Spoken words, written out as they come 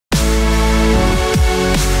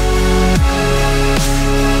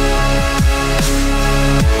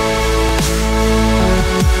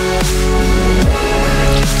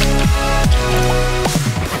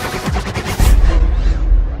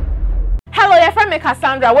me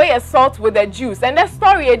Cassandra where assault with the Jews and the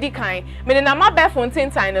story edi kind me na ma be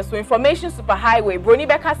fontain time so information superhighway broni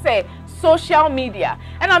beka say social media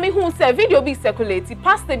and I mean who say video be circulated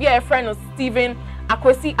pastor be a friend of Stephen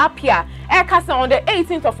Appiah on the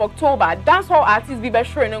 18th of October dancehall artist be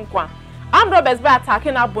showing nkwa armed robbers be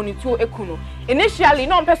attacking Abonito Ekuno. Initially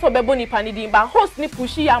no person be boni panidi but host ni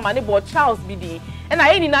pushi ya mani bo Charles Bidi and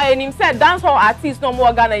I him said dancehall artist no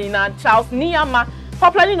more Ghana in Charles Niyama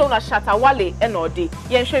popularly known as Shatta Wale and Ode.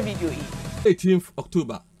 Yen share video 18th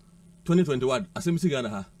October 2021 Asante Ghana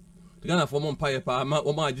ha. The Ghana for Appiah pa ma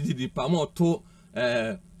GDD pa mo to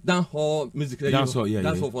dancehall music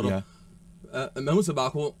dancehall for them. Me hu se ba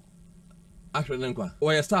ko ahwe nkwa. O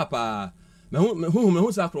ye star pa. Me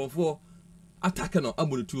hu se akrofo attack no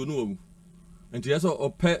abonitu no wu. Enti yeso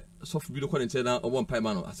ope soft video content na obo mpai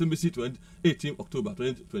ma no Asante 18th October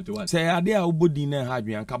 2021. Say ade a obodi na ha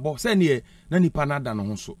adwen ka bo se ne na nipa na da no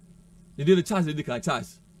ho so. They did the chance they can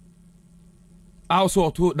chance. Also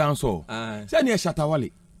to dance all. Say ne Shatta Wale.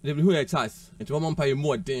 They who a chance. Enti one mpai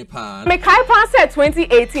more den pa. Me kai pan said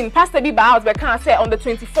 2018 Pastor Biba house be can say on the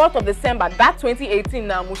 24th of December that 2018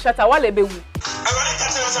 na mu Shatta Wale be wu.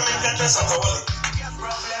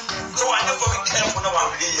 So I never be careful no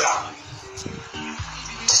one here.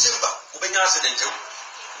 December, we be accident.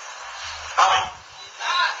 Amen.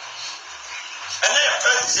 And then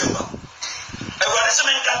 3rd December. And what is the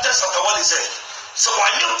main contest of the Wale said? So I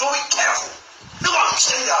need to be careful. No one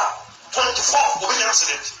say that 24th we be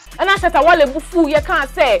accident. And I Shatta Wale bufu you can't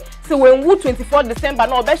say so when we 24th December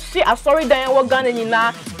no be shit a sorry dan we Ghana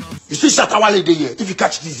nyina. You see Shatta Wale dey here. If you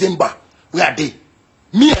catch December, we are there.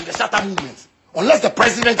 Me and the Shatta movement. Unless the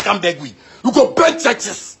president come back with, you go burn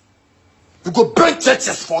churches. You go burn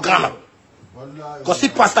churches for Ghana. Because see,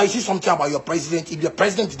 Pastor, you see something about your president. If your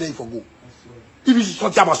president today, for go. If you see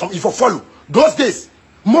something about something, if you follow. Those days,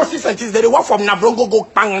 Moses and they work from Nabrongo go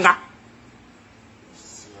Panga.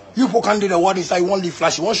 You people can do the word inside. You won't live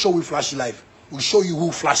flashy. We won't show you flashy life. We'll show you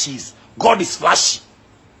who flashy is. God is flashy.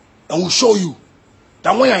 And we'll show you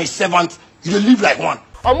that when you're a servant, you will live like one.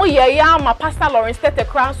 My Pastor Lawrence Tete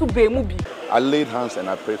crown so be mubi. I laid hands and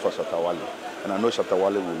I prayed for Shatta Wale, and I know Shatta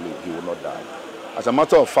Wale will live, he will not die. As a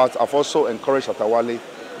matter of fact, I've also encouraged Shatta Wale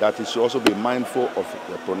that he should also be mindful of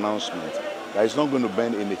the pronouncement, that he's not going to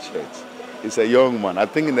burn any church. He's a young man. I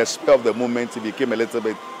think in the spur of the moment, he became a little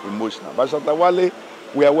bit emotional. But Shatta Wale,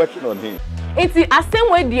 we are working on him. It's the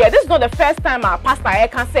same way there. This is not the first time our pastor I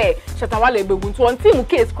can say Shatta Wale beguntu until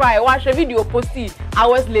case cry watch a video posted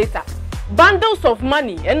hours later. Bundles of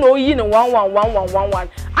money and no you know 111111.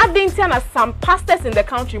 I didn't tell some pastors in the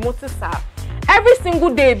country motisa. Every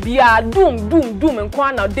single day be a doom and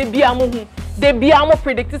kwana de be a muhu. De be a mo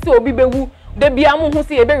predicted to obi bewu. De be a muhu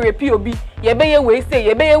say ebe repi obi. Yebe we say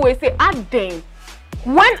adeng.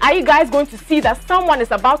 When are you guys going to see that someone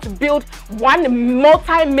is about to build one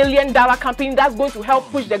multi-million-dollar company that's going to help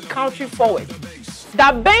push the country forward?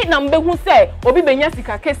 That bank number who say obi benya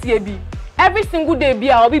sika kesi ebi. Every single day be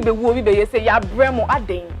a obi be say ya bremo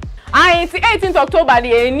adeng. And it's 18th October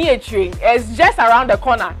the it's just around the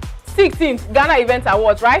corner. 16th Ghana Event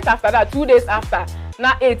Awards right after that 2 days after.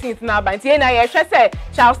 Na 18th na ba nti na ye hwe say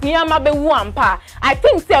Charles Niyama be wu ampa. I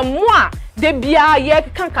think say moi de bia ye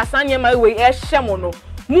kan kasa Niyama we e hye mo no.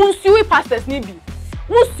 Munsiwi pastors ni bi.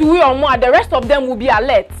 Munsiwi or more the rest of them will be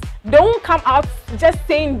alert. They won't come out just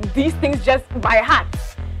saying these things just by heart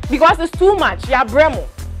because it's too much. Ya bremo.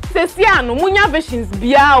 Sesia no munya visions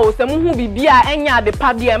bia o se muhu bibia enya de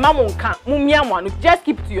pa bia ma monka mumia mo just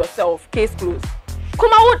keep to yourself. Case closed.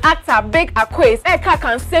 Kumawood actor Big Aquaze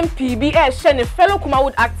can same PB share fellow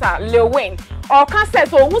Kumawood actor Lil Wayne or can say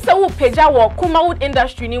so who say who peja wo Kumawood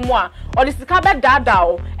industry ni mo or the sikabe dada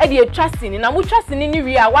o e dey trusting na mu trusting ni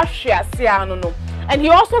ria wa hwe ase no. And he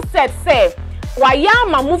also said say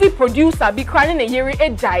wayama movie producer be crying na yeri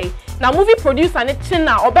ejai na movie producer ne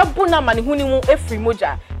china obebu na mani hu ni mu efri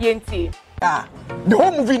moja yenti. The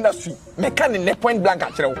whole movie industry, mechanic point blank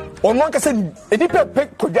at you. On one can say, a deeper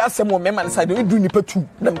pick could just say more men inside the do nipper two,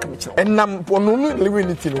 them come and nam for no living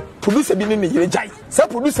it, producer being in the jai. Some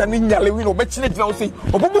producer in Yalewino, mention it now say,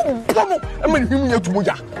 I mean, him to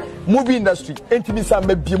Muja. Movie industry, ain't to be some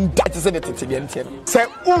baby, that is anything again. Say,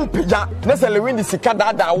 oh, Pija, necessarily the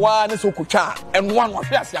Cicada, one so kucha, and one of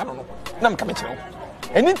yes, I don't know. Nam come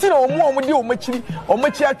anything or more with you,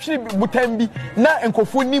 much actually butembi, na and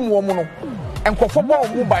kofuni mono. And Kofo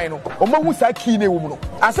Mobile, or Mamusa Kine Woman.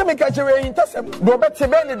 As I make a jury in Tassam, Robert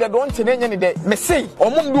Sebene, the don't in any day, Messay,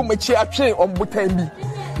 or Mundu Machi Ache on Butembi.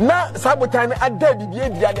 Na Sabotine at Debbie,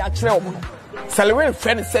 the Achel. Salary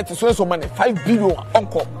friend said to so money, 5 billion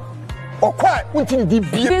uncle. Or quite, until the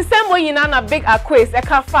beer. In some way, in a Big Aquaze, a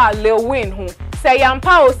cafa, Lil Wayne, who say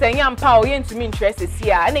yampa o say yampa o yentumi interest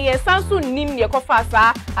sia na ye sanso nim ye kofa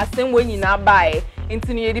sa asem we nyina bae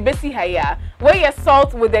into ye di besi ha ya where you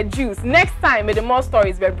salt with the juice next time with the more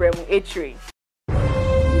stories be bremu etri.